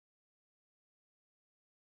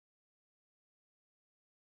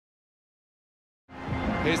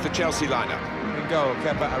Here's the Chelsea lineup. In goal,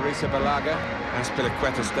 Kepa Arrizabalaga.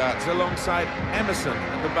 Azpilicueta starts alongside Emerson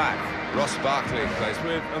at the back. Ross Barkley plays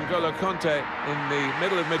with N'Golo Kanté in the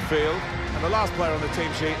middle of midfield. And the last player on the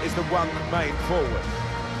team sheet is the one main forward.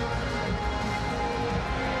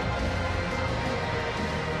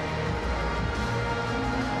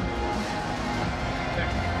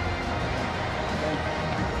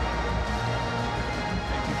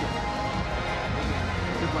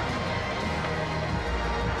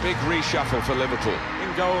 Big reshuffle for Liverpool.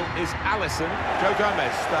 In goal is Alisson. Joe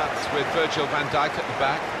Gomez starts With Virgil van Dijk at the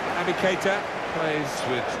back. Naby Keita. Plays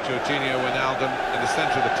with Jorginho Wijnaldum in the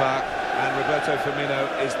centre of the park. And Roberto Firmino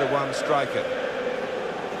is the one striker.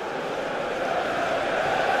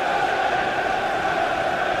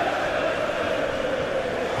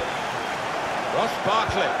 Ross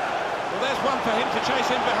Barkley. Well, there's one for him to chase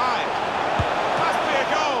in behind. Must be a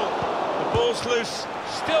goal. The ball's loose.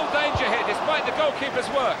 Still danger here, despite the goalkeeper's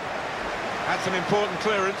work. That's an important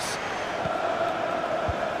clearance.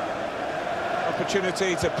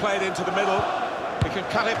 Opportunity to play it into the middle. He can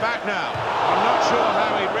cut it back now. I'm not sure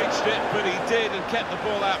how he reached it, but he did and kept the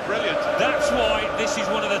ball out brilliant. That's why this is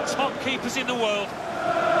one of the top keepers in the world.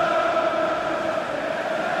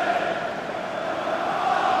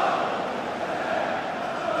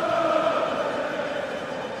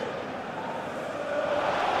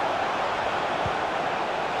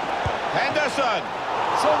 Henderson!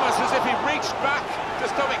 It's almost as if he reached back to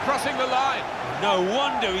stop it crossing the line. No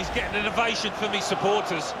wonder he's getting an ovation from his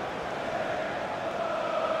supporters.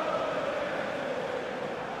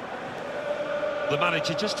 The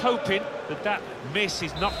manager just hoping that that miss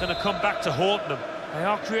is not going to come back to haunt them. They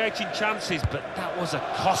are creating chances, but that was a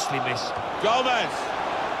costly miss. Gomez!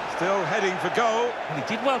 Still heading for goal. And he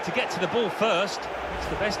did well to get to the ball first. That's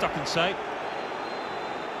the best I can say.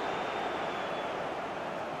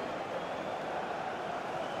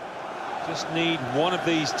 Just need one of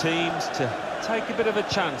these teams to take a bit of a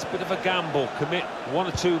chance, bit of a gamble, commit one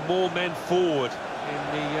or two more men forward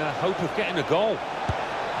in the hope of getting a goal.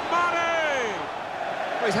 Money!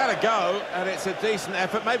 Well, he's had a go, and it's a decent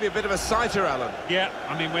effort, maybe a bit of a sighter, Alan. Yeah,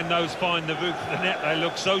 I mean, when those find the roof of the net, they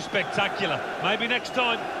look so spectacular. Maybe next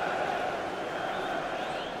time.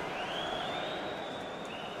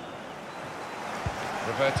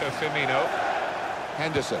 Roberto Firmino.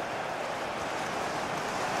 Henderson.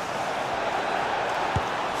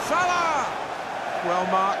 Salah! Well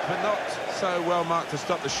marked, but not so well marked to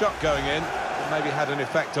stop the shot going in. It maybe had an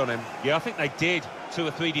effect on him. Yeah, I think they did. 2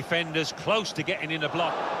 or 3 defenders close to getting in a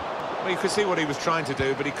block. Well, you could see what he was trying to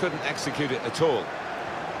do, but he couldn't execute it at all.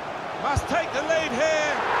 Must take the lead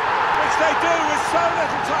here, which they do with so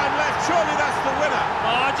little time left. Surely that's the winner.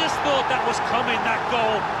 Oh, I just thought that was coming, that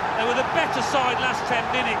goal. They were the better side last 10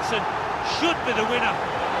 minutes and should be the winner.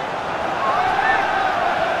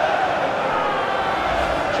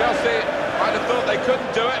 Chelsea might have thought they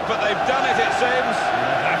couldn't do it, but they've done it, it seems.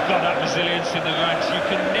 They've got that resilience in the ranks. You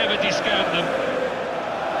can never discount them.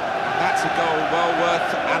 That's a goal well worth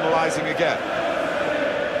analysing again.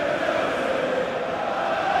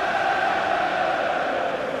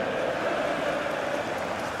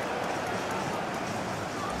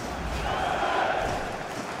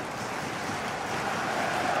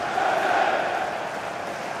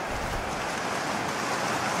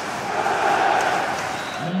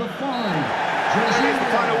 Number 5. Here's the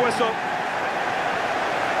final whistle.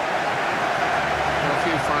 A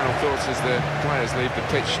few final thoughts as the players leave the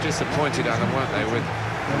pitch. Disappointed, Alan, weren't they, with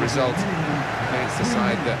the result against the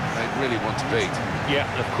side that they really want to beat? Yeah,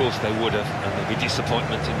 of course they would have, and there'll be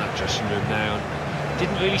disappointment in that dressing room now. And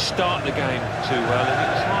didn't really start the game too well, and it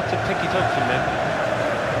was hard to pick it up from them.